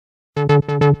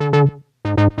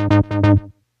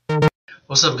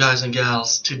What's up, guys and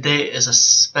gals? Today is a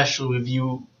special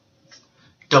review,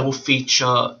 double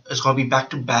feature. It's gonna be back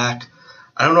to back.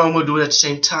 I don't know if I'm gonna do it at the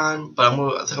same time, but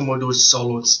I think I'm gonna do it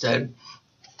solo instead.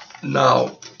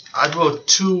 Now, I wrote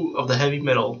two of the heavy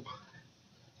metal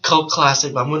cult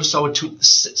classic, but I'm gonna start with two.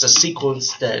 It's a sequel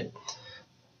instead.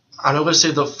 I'm not gonna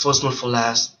save the first one for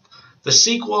last. The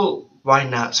sequel, why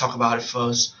not talk about it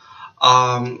first?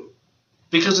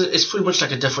 Because it's pretty much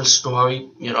like a different story.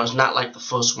 You know, it's not like the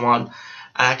first one.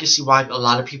 And I can see why a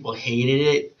lot of people hated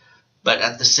it, but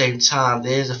at the same time,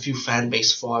 there's a few fan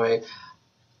base for it.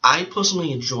 I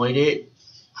personally enjoyed it.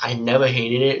 I never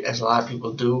hated it, as a lot of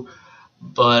people do.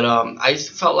 But I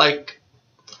felt like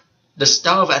the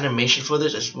style of animation for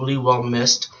this is really well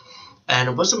missed.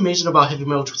 And what's amazing about Heavy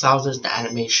Metal 2000 is the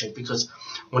animation, because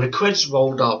when the credits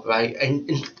rolled up, right, and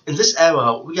in this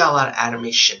era, we got a lot of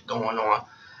anime shit going on.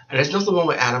 And there's nothing wrong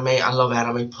with anime. I love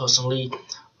anime personally.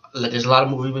 Like, there's a lot of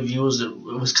movie reviews that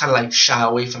it was kind of like shy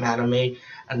away from anime,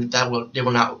 and they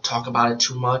will not talk about it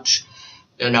too much,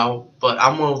 you know. But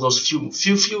I'm one of those few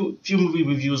movie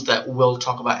reviews that will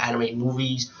talk about anime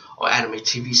movies or anime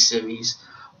TV series.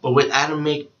 But with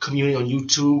anime community on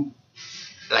YouTube,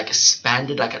 like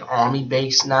expanded like an army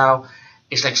base now,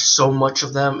 it's like so much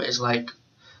of them. It's like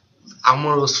I'm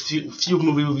one of those few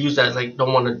movie reviews that like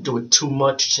don't want to do it too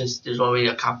much, since there's already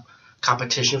a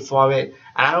competition for it.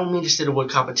 And I don't mean to say the word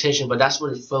competition, but that's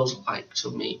what it feels like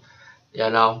to me, you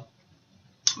know.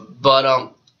 But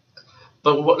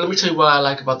let me tell you what I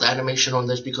like about the animation on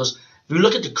this, because if you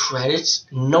look at the credits,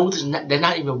 no, they're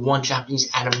not even one Japanese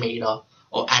animator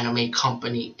or anime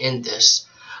company in this.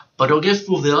 But don't get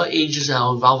fooled, there are agents that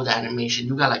are involved with the animation.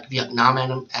 You got like Vietnam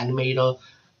animator,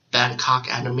 Bangkok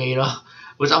animator.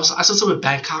 Which I saw something with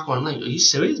Bangkok one. I'm like, are you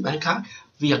serious? Bangkok?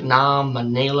 Vietnam,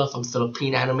 Manila from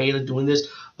Philippine animator doing this.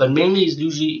 But mainly it's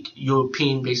usually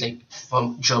European based, like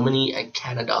from Germany and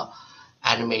Canada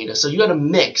animator. So you got a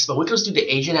mix. But when it comes to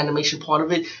the Asian animation part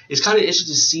of it, it's kind of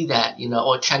interesting to see that, you know,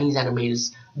 or Chinese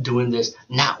animators doing this.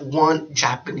 Not one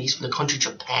Japanese from the country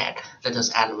Japan that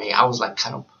does anime. I was like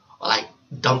kind of like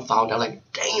dumbfounded. I'm like,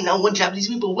 dang, not one Japanese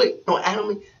people. Wait, no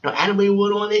anime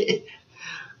word on it.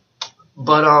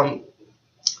 But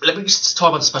let me just talk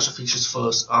about the special features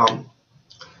first.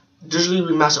 Digitally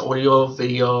remastered audio,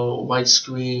 video,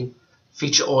 widescreen,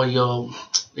 feature audio,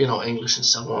 you know, English and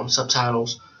so on,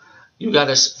 subtitles. You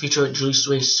got a feature Julie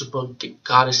Strain's Super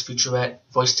Goddess featurette,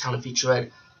 voice talent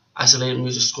featurette, isolated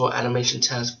music score, animation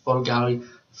test, photo gallery,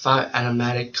 5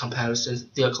 animatic comparisons,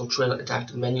 vehicle trailer,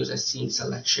 interactive menus, and scene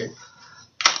selection.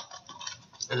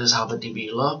 And this is how the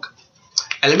DVD look.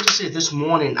 And let me just say, this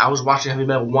morning I was watching Heavy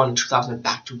Metal 1 and 2000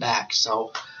 back to back,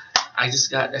 so I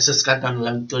just got done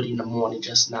 11:30 in the morning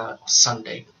just now,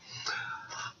 Sunday.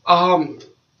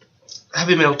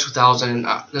 Heavy Metal 2000.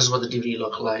 This is what the DVD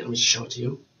looked like. Let me just show it to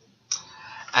you.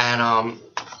 And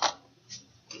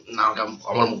now I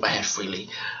want to move my head freely.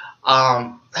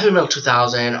 Heavy Metal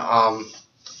 2000. I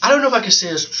don't know if I can say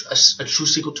it's a true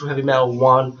sequel to Heavy Metal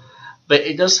 1, but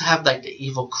it does have like the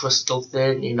evil crystal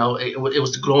thing. You know, it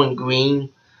was the glowing green,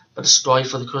 but the story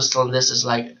for the crystal in this is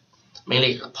like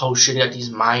mainly a potion. You got these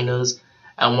miners,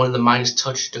 and one of the miners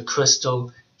touched the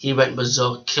crystal. He went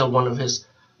berserk, killed one of his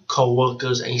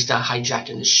co-workers, and he started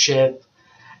hijacking the ship.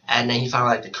 And then he found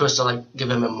like the crystal like give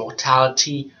him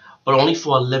immortality, but only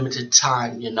for a limited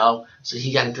time, you know. So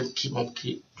he got to keep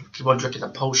on drinking the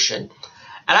potion.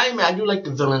 And I do like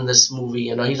the villain in this movie.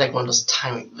 You know, he's like one of those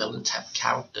tyrant villain type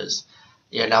characters,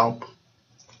 you know.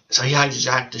 So he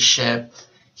hijacked the ship.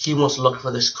 He wants to look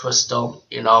for this crystal,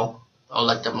 you know, or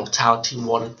like the mortality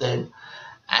water thing.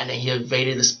 And then he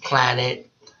invaded this planet,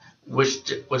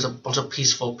 which was a bunch of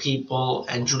peaceful people.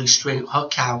 And Julie Strain, her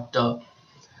character,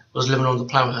 was living on the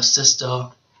planet with her sister,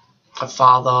 her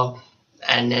father,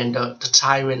 and then the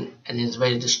tyrant, and he's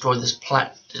ready to destroy this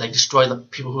planet, like destroy the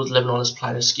people who was living on this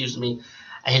planet, excuse me.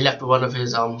 And he left with one of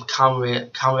his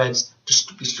comrades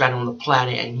to be stranded on the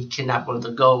planet, and he kidnapped one of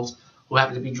the girls, who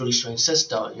happened to be Julie Strain's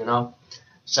sister, you know.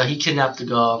 So he kidnapped the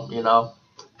girl, you know,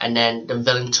 and then the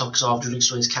villain took off. Julie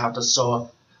Strain's character saw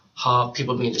her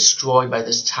people being destroyed by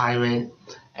this tyrant,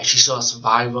 and she saw a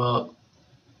survivor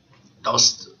that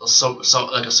was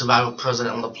like a survivor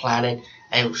president on the planet,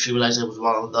 and she realized it was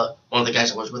one of the guys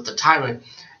that was with the tyrant.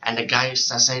 And the guy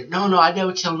started saying, no, I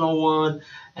never killed no one.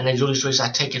 And then Julie Strain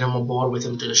started taking him aboard with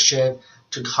him to the ship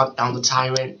to hunt down the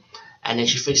tyrant. And then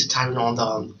she faced the tyrant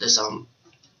on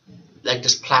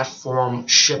this platform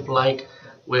ship, like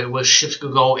where ships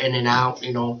could go in and out,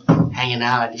 you know, hanging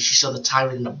out. And she saw the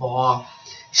tyrant in the bar.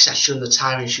 She started shooting the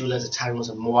tyrant. She realized the tyrant was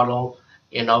immortal,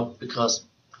 you know,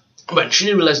 but she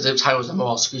didn't realize the tyrant was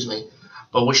immortal, excuse me.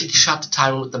 But when she shot the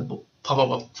tyrant with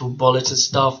pump up through bullets and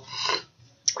stuff.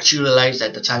 She realized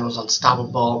that the Tyrant was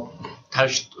unstoppable.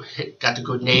 Tyrant got the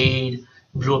grenade,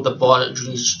 blew up the ball.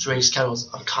 Julius Strange kind of was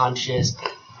unconscious.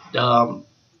 The,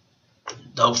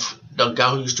 the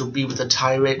guy who used to be with the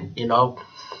Tyrant,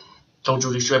 told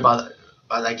Julius Strange about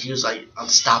like he was like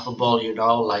unstoppable,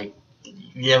 like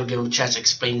you never give him a chance to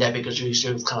explain that because Julius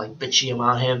Strange was kind of like bitchy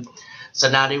about him. So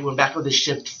now they went back on the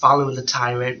ship following the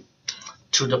Tyrant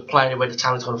to the planet where the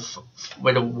Tyrant's gonna,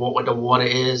 where the water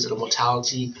is and the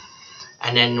mortality.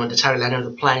 And then when the Tyrant landed on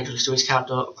the planet, Julius Strange's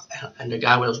captor and the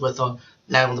guy who was with her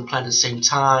landed on the planet at the same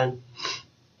time.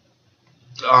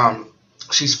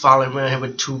 She's following him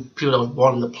with two people that was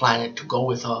born on the planet to go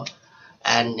with her,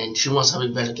 and then she wants to have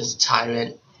revenge against the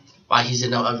Tyrant while he's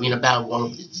in an arena battle with one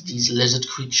of these lizard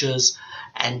creatures,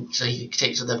 and so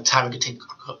so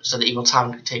the evil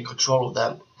Tyrant could take control of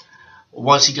them.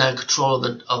 Once he got control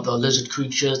of the lizard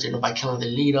creatures, by killing the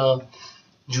leader,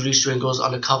 Julius Strange goes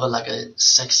undercover like a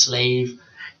sex slave,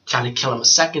 trying to kill him a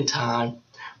second time.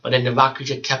 But then the rock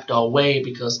creature kept her away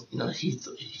because he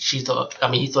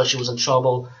thought she was in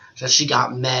trouble. So she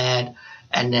got mad,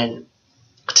 and then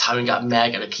Tyrant got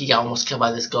mad. He got almost killed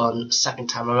by this gun the second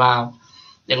time around.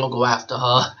 They're gonna go after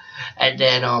her, and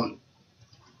then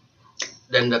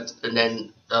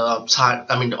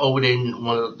the Odin,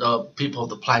 one of the people of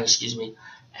the planet,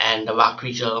 and the rock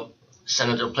creature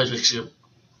sent her to a place where she could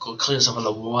go clean herself in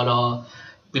the water,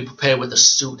 be prepared with the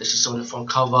suit that she saw in the front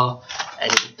cover,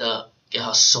 and get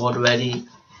her sword ready.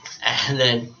 And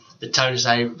then the Tyrant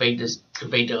decided to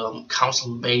invade the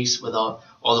council base where all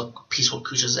the peaceful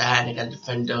creatures at, and they can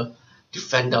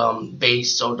defend the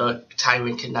base so the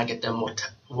Tyrant cannot get the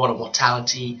water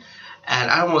mortality.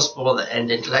 And I don't want to spoil the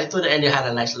ending because I thought the ending had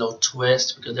a nice little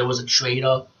twist because there was a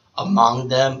traitor among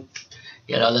them.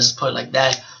 Let's put it like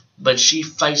that. But she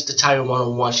fights the Tyrant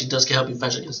one-on-one. She does get her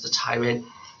revenge against the Tyrant.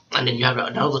 And then you have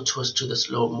another twist to this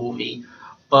little movie.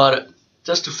 But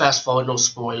just to fast forward, no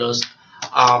spoilers.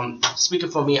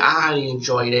 Speaking for me, I highly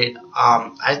enjoyed it.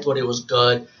 I thought it was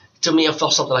good. To me, it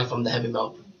felt something like from the Heavy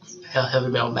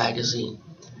Metal magazine.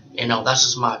 That's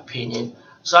just my opinion.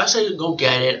 So I say go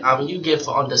get it. You get it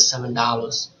for under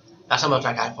 $7. That's how much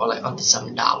I got for, like under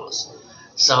 $7.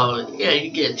 So yeah, you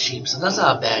get it cheap. So that's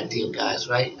not a bad deal, guys,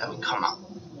 right? Come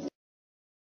on.